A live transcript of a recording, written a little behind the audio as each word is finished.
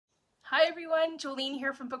Hi everyone, Jolene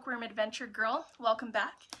here from Bookworm Adventure Girl. Welcome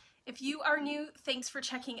back. If you are new, thanks for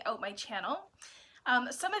checking out my channel.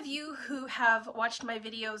 Some of you who have watched my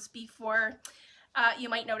videos before, you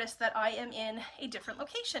might notice that I am in a different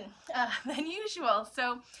location than usual.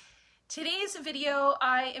 So today's video,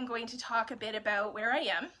 I am going to talk a bit about where I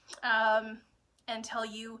am and tell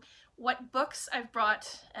you what books I've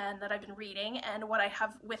brought and that I've been reading and what I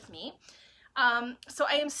have with me. So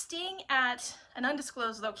I am staying at an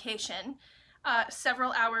undisclosed location,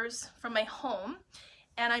 several hours from my home,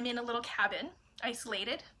 and I'm in a little cabin,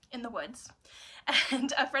 isolated in the woods.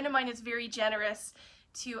 And a friend of mine is very generous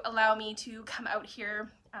to allow me to come out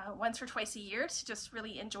here once or twice a year to just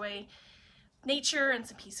really enjoy nature and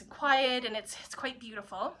some peace and quiet, and it's quite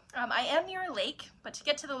beautiful. I am near a lake, but to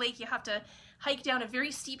get to the lake you have to hike down a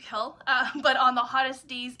very steep hill, but on the hottest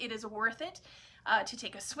days it is worth it. To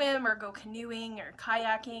take a swim or go canoeing or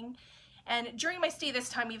kayaking. And during my stay this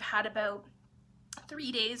time we've had about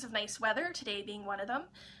 3 days of nice weather, today being one of them.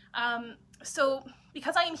 So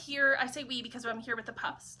because I am here, I say we because I'm here with the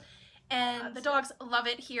pups, and the dogs love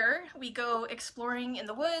it here. We go exploring in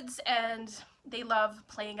the woods and they love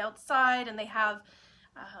playing outside, and they have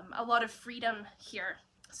a lot of freedom here.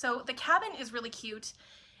 So the cabin is really cute.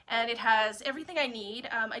 And it has everything I need.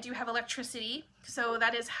 I do have electricity, so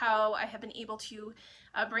that is how I have been able to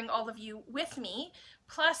bring all of you with me.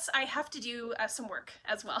 Plus, I have to do some work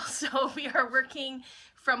as well. So we are working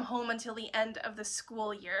from home until the end of the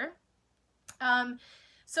school year.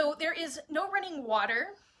 So there is no running water,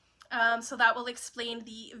 so that will explain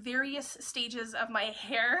the various stages of my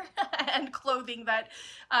hair and clothing that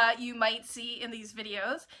you might see in these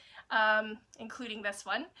videos, including this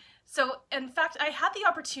one. So, in fact, I had the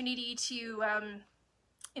opportunity to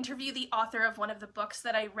interview the author of one of the books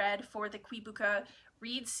that I read for the Kwibuka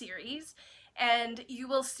Read series, and you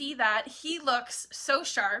will see that he looks so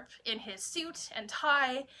sharp in his suit and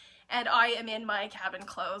tie, and I am in my cabin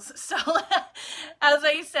clothes. So, as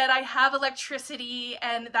I said, I have electricity,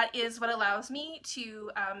 and that is what allows me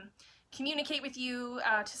to communicate with you,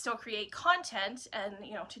 to still create content, and,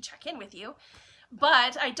 you know, to check in with you.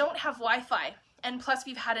 But I don't have Wi-Fi. And plus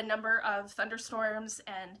we've had a number of thunderstorms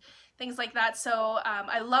and things like that. So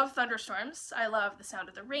I love thunderstorms. I love the sound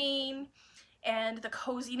of the rain and the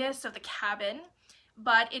coziness of the cabin,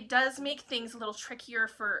 but it does make things a little trickier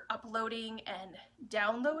for uploading and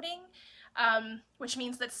downloading, which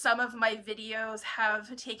means that some of my videos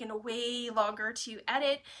have taken way longer to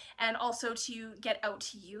edit and also to get out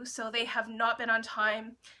to you. So they have not been on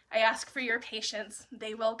time. I ask for your patience.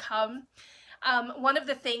 They will come. One of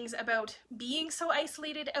the things about being so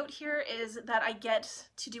isolated out here is that I get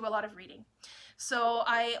to do a lot of reading. So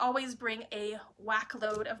I always bring a whack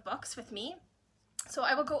load of books with me. So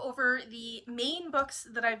I will go over the main books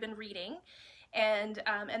that I've been reading, and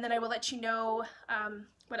then I will let you know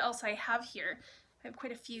what else I have here. I have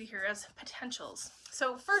quite a few here as potentials.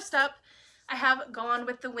 So first up, I have Gone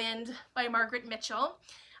with the Wind by Margaret Mitchell.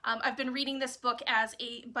 I've been reading this book as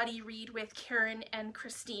a buddy read with Karen and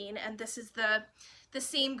Christine, and this is the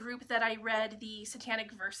same group that I read the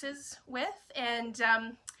Satanic Verses with, and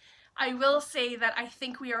I will say that I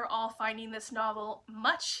think we are all finding this novel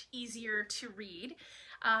much easier to read.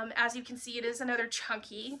 As you can see, it is another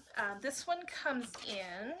chunky. This one comes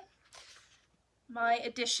in, my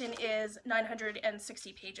edition is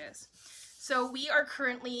 960 pages. So we are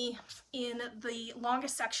currently in the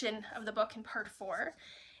longest section of the book in part 4.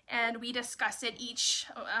 And we discuss it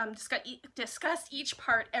discuss each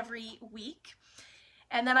part every week.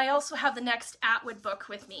 And then I also have the next Atwood book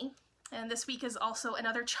with me. And this week is also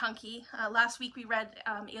another chunky. Last week we read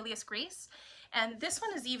Alias Grace. And this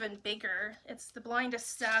one is even bigger. It's The Blind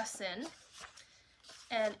Assassin.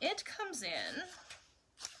 And it comes in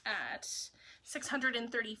at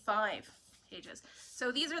 635 pages.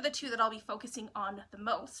 So these are the two that I'll be focusing on the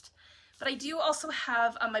most. But I do also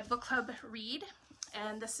have my book club read.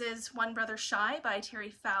 And this is One Brother Shy by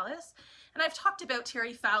Terry Fallis. And I've talked about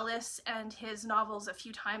Terry Fallis and his novels a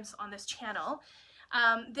few times on this channel.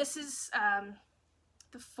 This is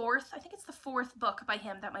the fourth book by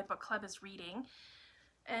him that my book club is reading.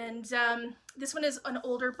 And this one is an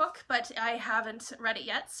older book, but I haven't read it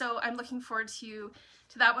yet. So I'm looking forward to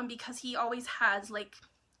that one because he always has like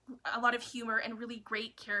a lot of humor and really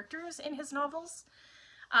great characters in his novels.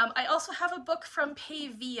 I also have a book from Pay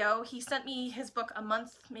Vio. He sent me his book a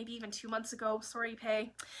month, maybe even 2 months ago. Sorry,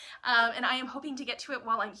 Pay. And I am hoping to get to it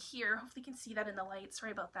while I'm here. Hopefully you can see that in the light.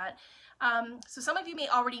 Sorry about that. So some of you may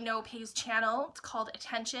already know Pay's channel. It's called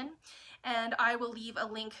Attention. And I will leave a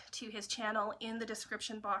link to his channel in the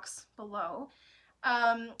description box below.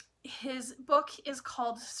 His book is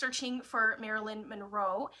called Searching for Marilyn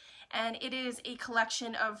Monroe, and it is a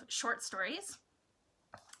collection of short stories.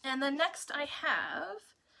 And then next I have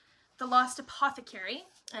The Lost Apothecary,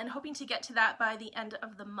 and hoping to get to that by the end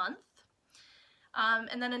of the month.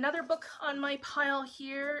 And then another book on my pile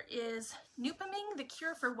here is Noopiming, The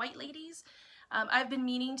Cure for White Ladies. I've been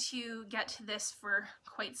meaning to get to this for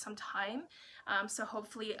quite some time, so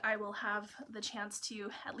hopefully I will have the chance to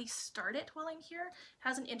at least start it while I'm here. It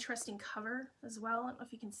has an interesting cover as well. I don't know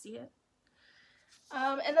if you can see it.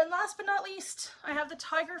 And then last but not least, I have The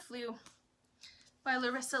Tiger Flu by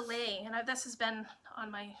Larissa Lai, and this has been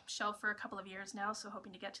on my shelf for a couple of years now, so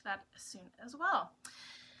hoping to get to that soon as well.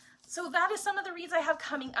 So that is some of the reads I have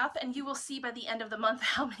coming up, and you will see by the end of the month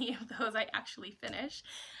how many of those I actually finish.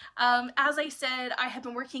 As I said, I have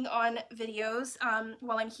been working on videos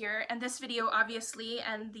while I'm here, and this video obviously,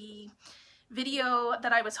 and the video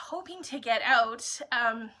that I was hoping to get out,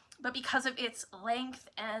 but because of its length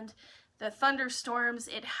and the thunderstorms,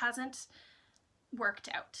 it hasn't worked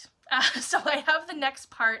out. So I have the next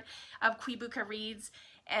part of Kwibuka Reads,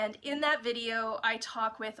 and in that video I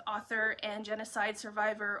talk with author and genocide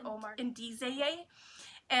survivor Omar Ndizeye,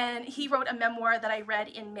 and he wrote a memoir that I read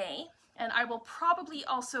in May, and I will probably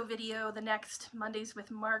also video the next Mondays with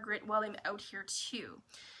Margaret while I'm out here too.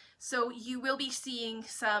 So you will be seeing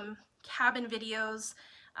some cabin videos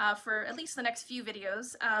for at least the next few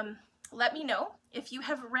videos. Let me know if you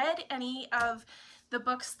have read any of the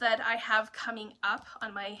books that I have coming up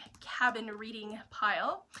on my cabin reading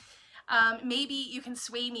pile. Maybe you can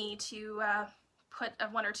sway me to put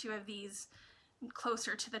one or two of these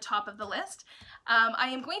closer to the top of the list. I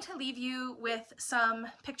am going to leave you with some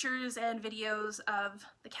pictures and videos of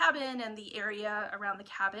the cabin and the area around the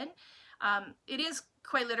cabin. It is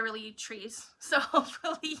quite literally trees, so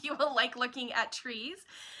hopefully you will like looking at trees.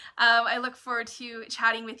 I look forward to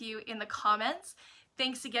chatting with you in the comments.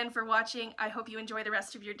 Thanks again for watching. I hope you enjoy the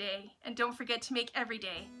rest of your day, and don't forget to make every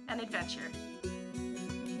day an adventure.